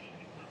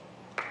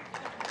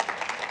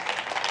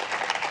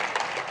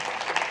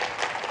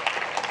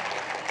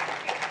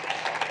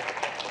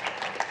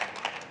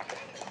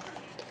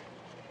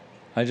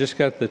 I just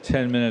got the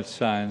 10-minute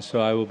sign, so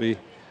I'll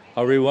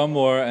read one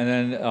more, and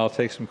then I'll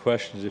take some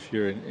questions if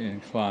you're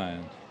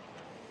inclined.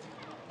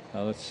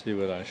 Now let's see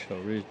what I shall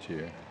read to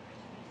you.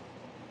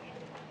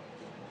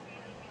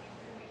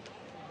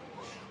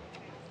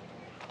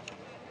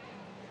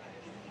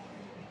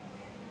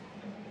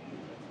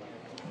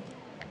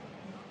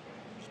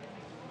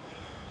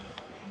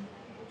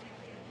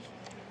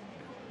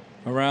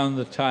 Around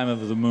the time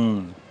of the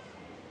moon.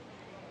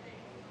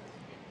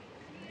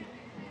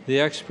 The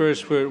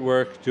experts were at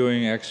work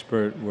doing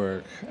expert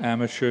work.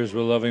 Amateurs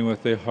were loving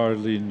what they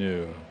hardly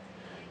knew.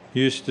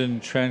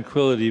 Houston,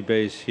 Tranquility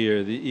Base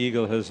here, the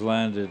Eagle has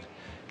landed,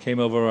 came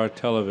over our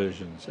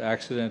televisions.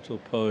 Accidental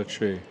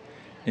poetry,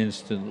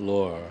 instant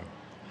lore.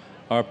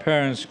 Our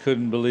parents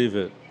couldn't believe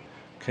it.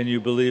 Can you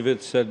believe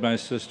it, said my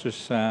sister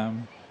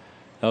Sam.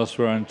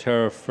 Elsewhere on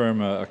terra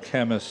firma, a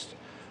chemist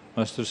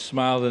must have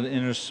smiled an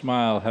inner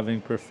smile,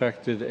 having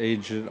perfected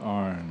Agent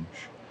Orange.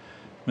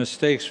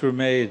 Mistakes were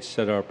made,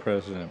 said our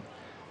president.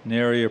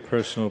 Nary a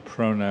personal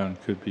pronoun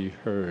could be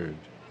heard.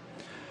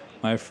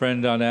 My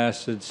friend on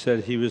acid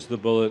said he was the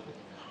bullet,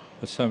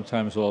 but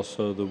sometimes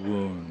also the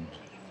wound.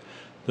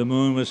 The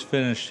moon was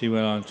finished, he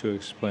went on to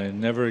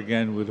explain, never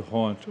again would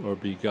haunt or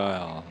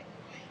beguile.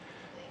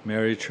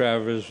 Mary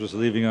Travers was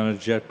leaving on a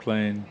jet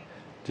plane,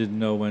 didn't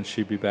know when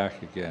she'd be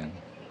back again.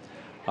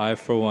 I,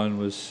 for one,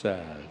 was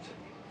sad.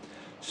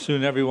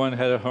 Soon everyone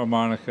had a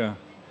harmonica,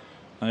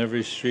 on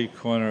every street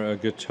corner a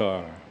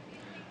guitar.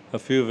 A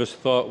few of us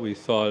thought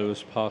it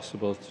was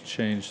possible to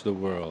change the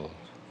world.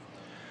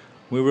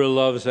 We were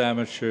love's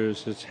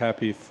amateurs, its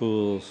happy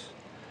fools.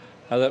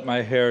 I let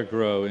my hair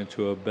grow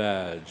into a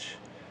badge,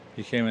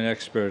 became an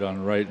expert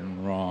on right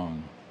and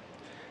wrong.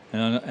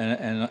 And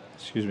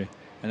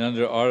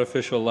under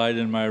artificial light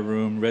in my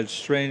room, read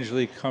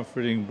strangely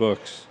comforting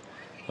books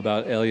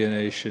about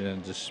alienation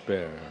and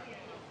despair.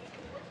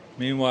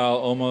 Meanwhile,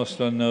 almost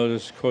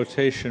unnoticed,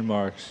 quotation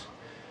marks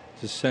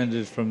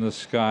descended from the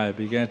sky,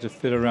 began to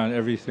fit around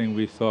everything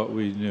we thought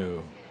we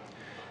knew.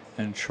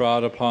 And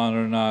trod upon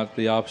or not,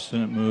 the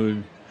obstinate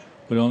mood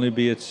would only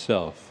be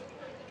itself,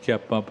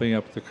 kept bumping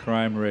up the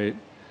crime rate,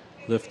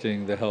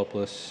 lifting the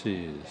helpless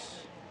seas.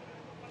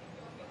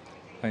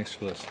 Thanks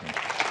for listening.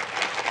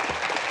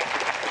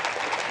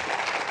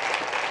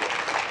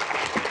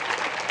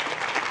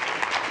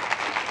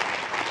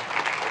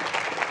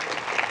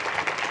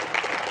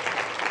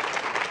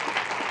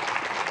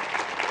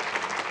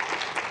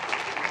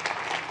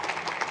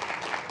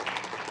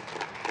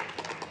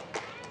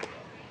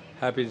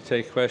 Happy to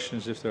take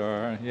questions if there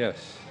are.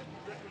 Yes.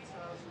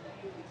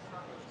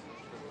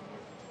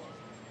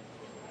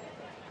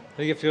 I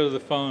think you have to go to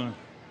the phone,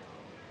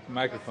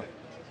 microphone.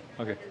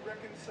 Okay. How do you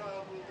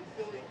reconcile with the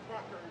Billy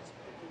Crockers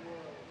of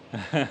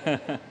the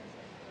world?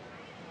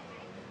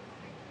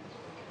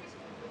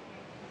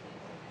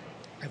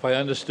 If I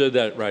understood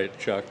that right,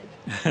 Chuck,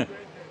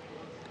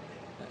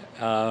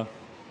 I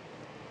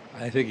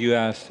think you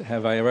asked,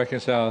 have I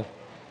reconciled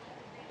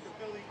The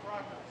Billy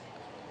Crockers.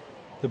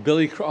 the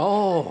Billy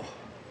Oh,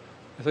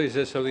 I thought you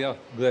said something else.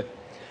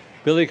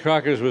 Billy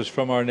Crocker's was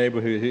from our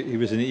neighborhood. He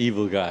was an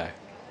evil guy.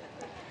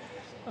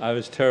 I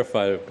was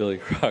terrified of Billy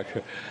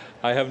Crocker.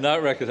 I have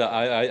not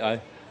reconciled.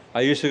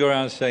 I used to go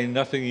around saying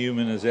nothing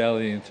human is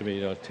alien to me.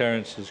 You know,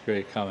 Terence's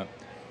great comment.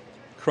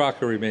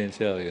 Crocker remains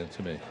alien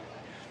to me.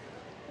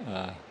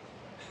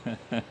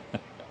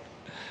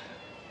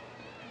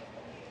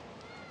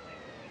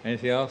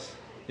 Anything else?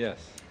 Yes.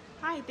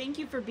 Hi, thank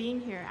you for being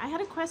here. I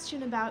had a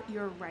question about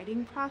your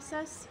writing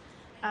process,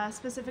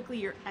 specifically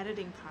your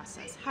editing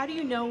process. How do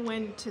you know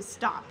when to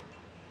stop?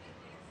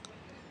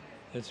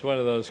 It's one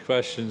of those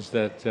questions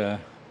that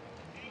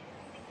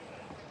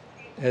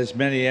has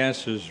many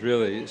answers,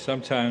 really.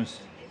 Sometimes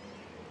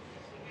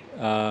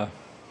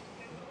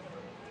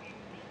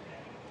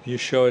you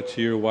show it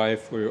to your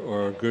wife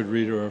or a good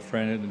reader or a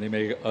friend, and they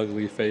make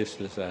ugly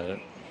faces at it.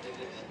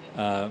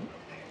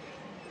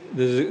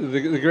 There's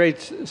a great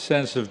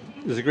sense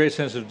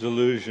of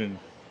delusion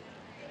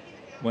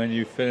when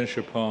you finish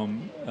a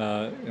poem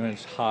when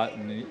it's hot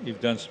and you've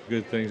done some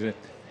good things. And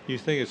you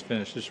think it's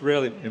finished. It's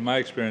rarely, in my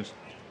experience,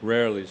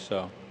 rarely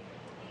so.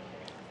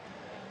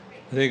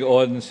 I think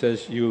Auden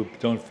says you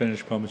don't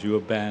finish poems, you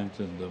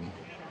abandon them.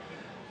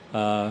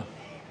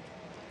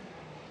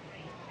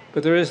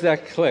 But there is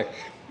that click.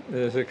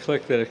 There's a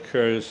click that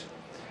occurs,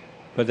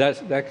 but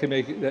that can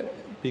make that,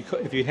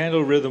 because if you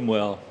handle rhythm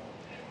well,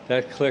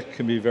 that click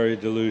can be very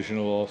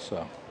delusional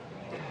also,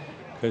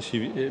 because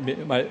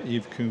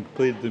you've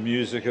completed the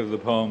music of the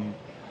poem,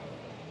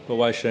 but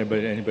why should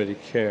anybody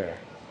care?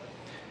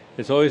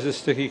 It's always a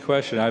sticky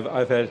question.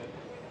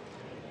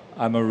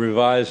 I'm a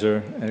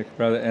reviser, a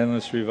rather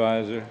endless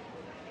reviser,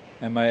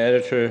 and my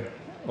editor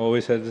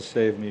always had to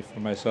save me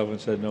from myself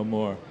and said, no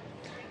more.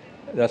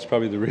 That's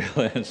probably the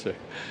real answer.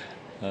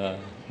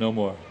 No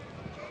more.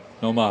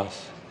 No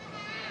más.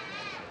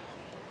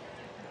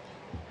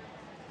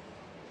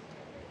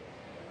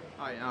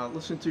 Hi,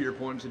 listening to your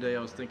poems today, I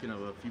was thinking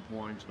of a few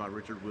poems by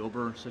Richard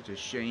Wilbur, such as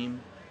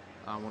Shame,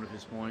 one of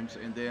his poems.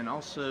 And then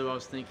also I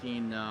was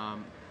thinking,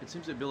 it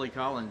seems that Billy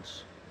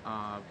Collins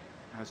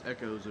has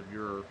echoes of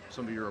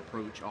some of your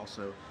approach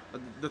also.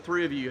 The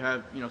three of you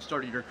have,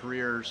 started your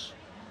careers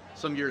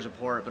some years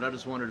apart, but I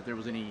just wondered if there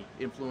was any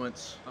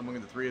influence among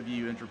the three of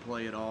you,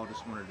 interplay at all.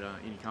 Just wondered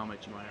any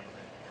comments you might have on that.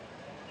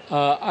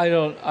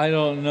 I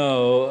don't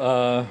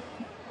know.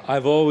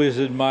 I've always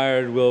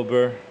admired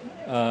Wilbur,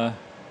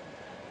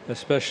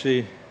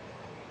 especially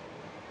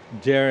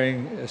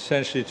daring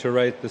essentially to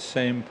write the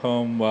same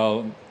poem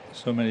while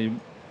so many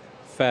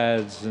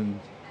fads and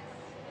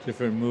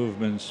different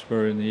movements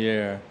were in the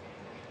air.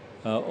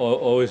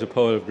 Always a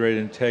poet of great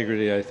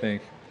integrity, I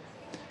think.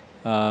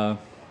 Though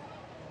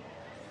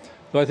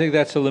I think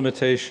that's a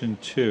limitation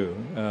too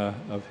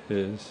of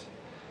his.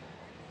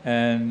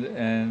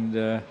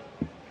 And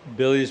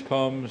Billy's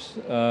poems,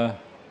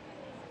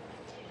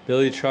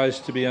 Billy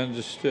tries to be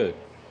understood.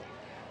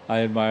 I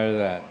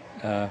admire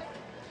that.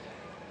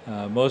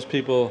 Most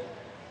people,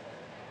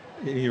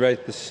 you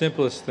write the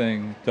simplest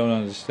thing, don't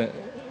understand,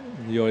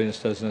 the audience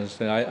doesn't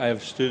understand. I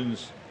have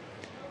students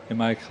in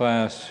my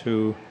class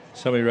who,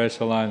 somebody writes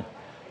a line,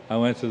 I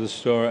went to the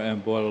store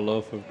and bought a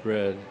loaf of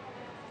bread.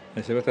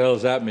 I say, what the hell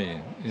does that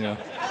mean?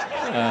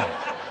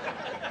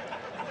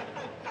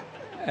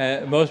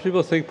 And most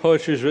people think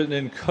poetry is written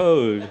in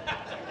code.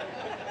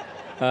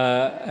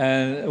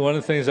 And one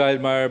of the things I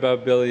admire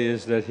about Billy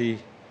is that he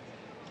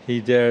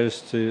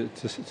dares to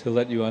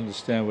let you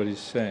understand what he's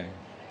saying.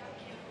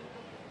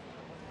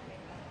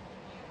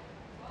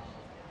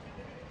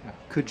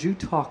 Could you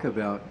talk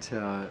about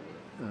the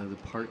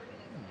part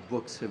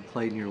books have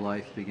played in your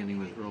life, beginning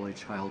with early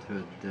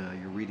childhood,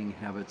 your reading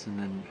habits, and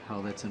then how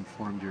that's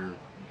informed your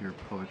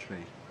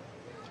poetry?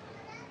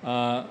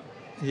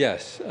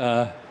 Yes.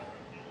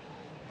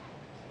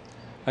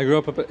 I grew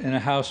up in a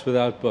house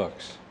without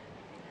books.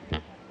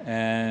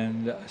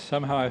 And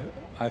somehow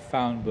I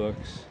found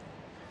books.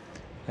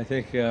 I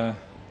think a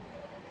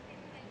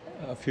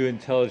few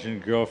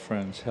intelligent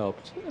girlfriends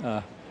helped.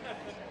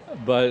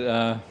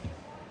 But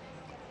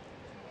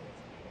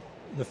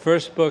the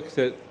first book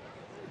that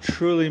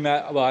truly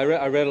mattered, well,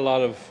 I read a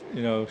lot of,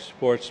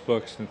 sports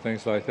books and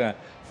things like that.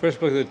 First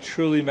book that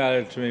truly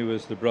mattered to me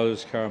was The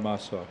Brothers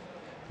Karamazov.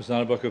 It was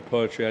not a book of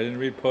poetry. I didn't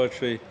read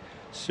poetry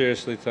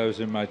seriously until I was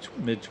in my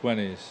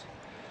mid-20s.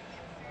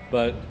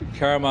 But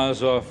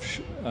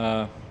Karamazov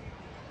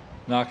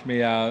knocked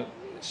me out,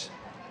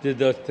 did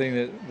the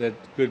thing that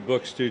good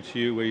books do to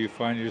you, where you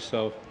find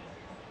yourself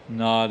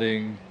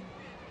nodding,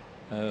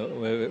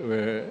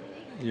 where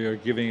you're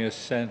giving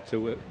assent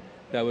to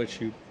that which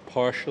you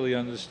partially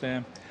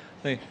understand.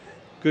 I think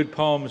good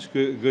poems,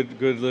 good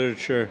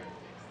literature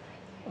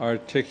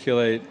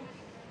articulate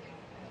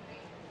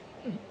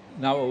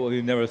not what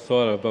we never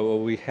thought of, but what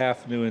we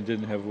half knew and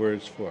didn't have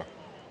words for.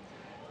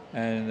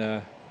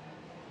 And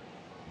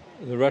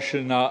the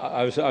Russian,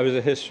 I was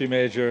a history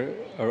major,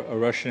 a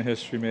Russian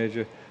history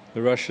major.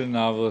 The Russian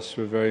novelists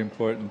were very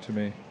important to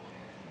me.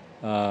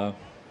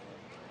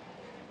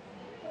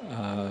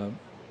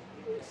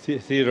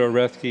 Theodore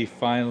Roethke,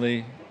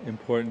 finally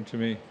important to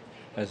me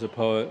as a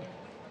poet.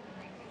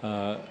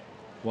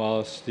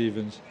 Wallace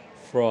Stevens,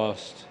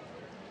 Frost.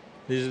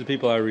 These are the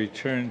people I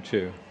returned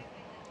to.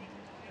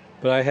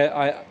 But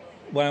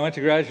when I went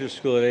to graduate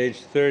school at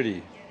age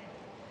 30,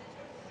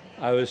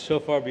 I was so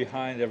far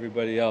behind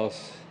everybody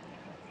else,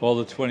 all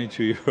the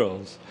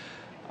 22-year-olds.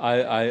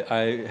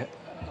 I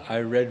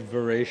read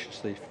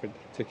voraciously.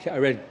 I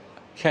read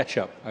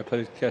catch-up. I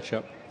played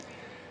catch-up.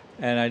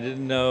 And I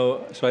didn't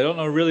know, so I don't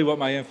know really what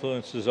my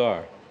influences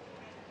are.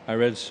 I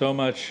read so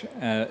much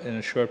in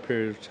a short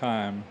period of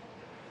time.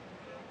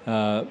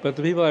 But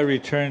the people I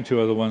return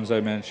to are the ones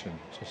I mentioned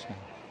just now.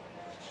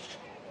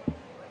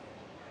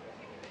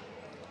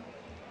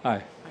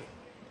 Hi.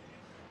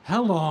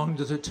 How long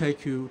does it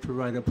take you to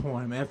write a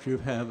poem after you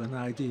have an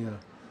idea?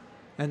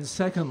 And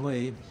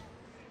secondly,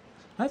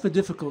 I have a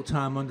difficult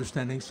time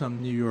understanding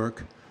some New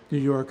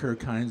Yorker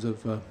kinds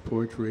of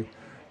poetry,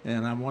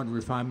 and I wonder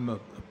if I'm a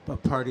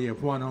party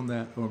of one on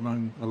that or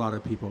among a lot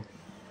of people.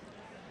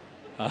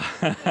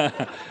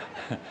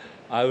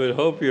 I would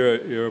hope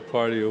you're a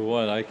party of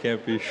one. I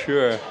can't be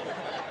sure.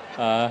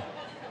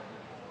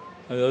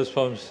 Those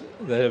poems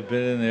that have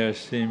been in there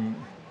seem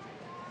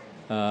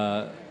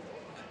to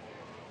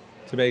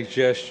make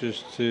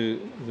gestures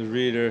to the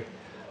reader.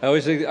 I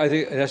think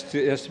it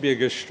has to be a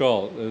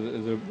gestalt.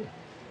 The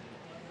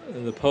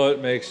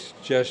poet makes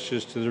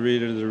gestures to the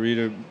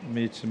reader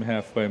meets him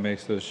halfway,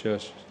 makes those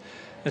gestures.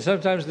 And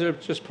sometimes they're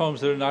just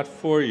poems that are not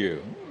for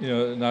you. You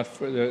know, not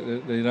for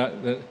they're not.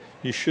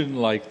 You shouldn't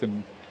like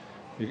them.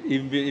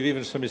 Even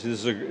if somebody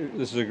says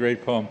this is a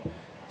great poem,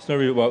 there's no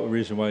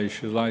reason why you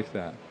should like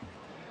that.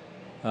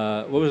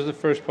 What was the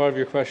first part of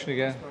your question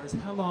again? As far as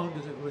how long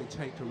does it really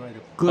take to write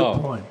a good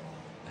poem?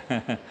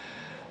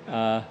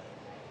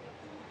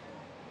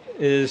 It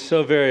is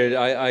so varied.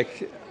 I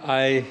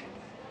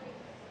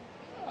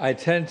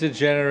tend to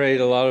generate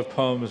a lot of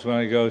poems when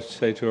I go,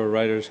 say, to a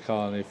writer's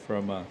colony for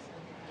a month.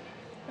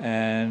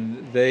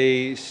 And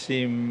they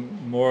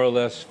seem more or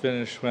less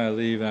finished when I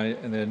leave,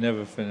 and they're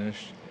never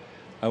finished.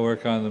 I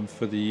work on them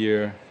for the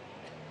year.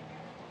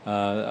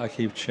 I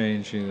keep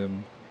changing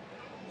them.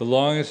 The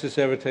longest it's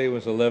ever taken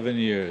was 11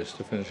 years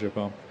to finish a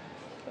poem.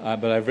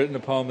 But I've written a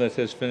poem that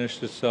has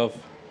finished itself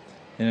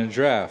in a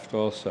draft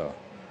also.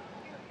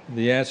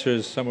 The answer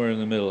is somewhere in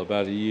the middle,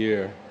 about a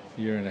year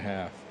and a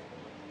half.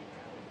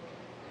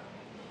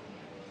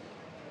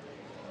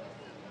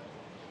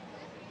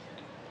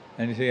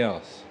 Anything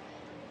else?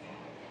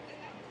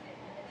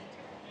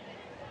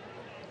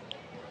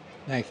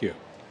 Thank you.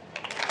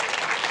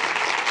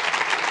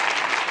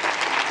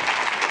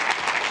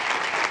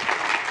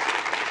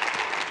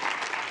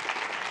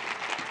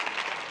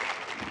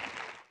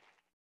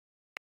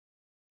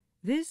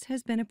 This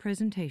has been a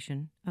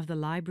presentation of the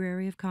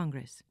Library of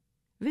Congress.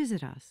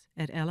 Visit us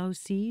at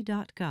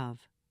loc.gov.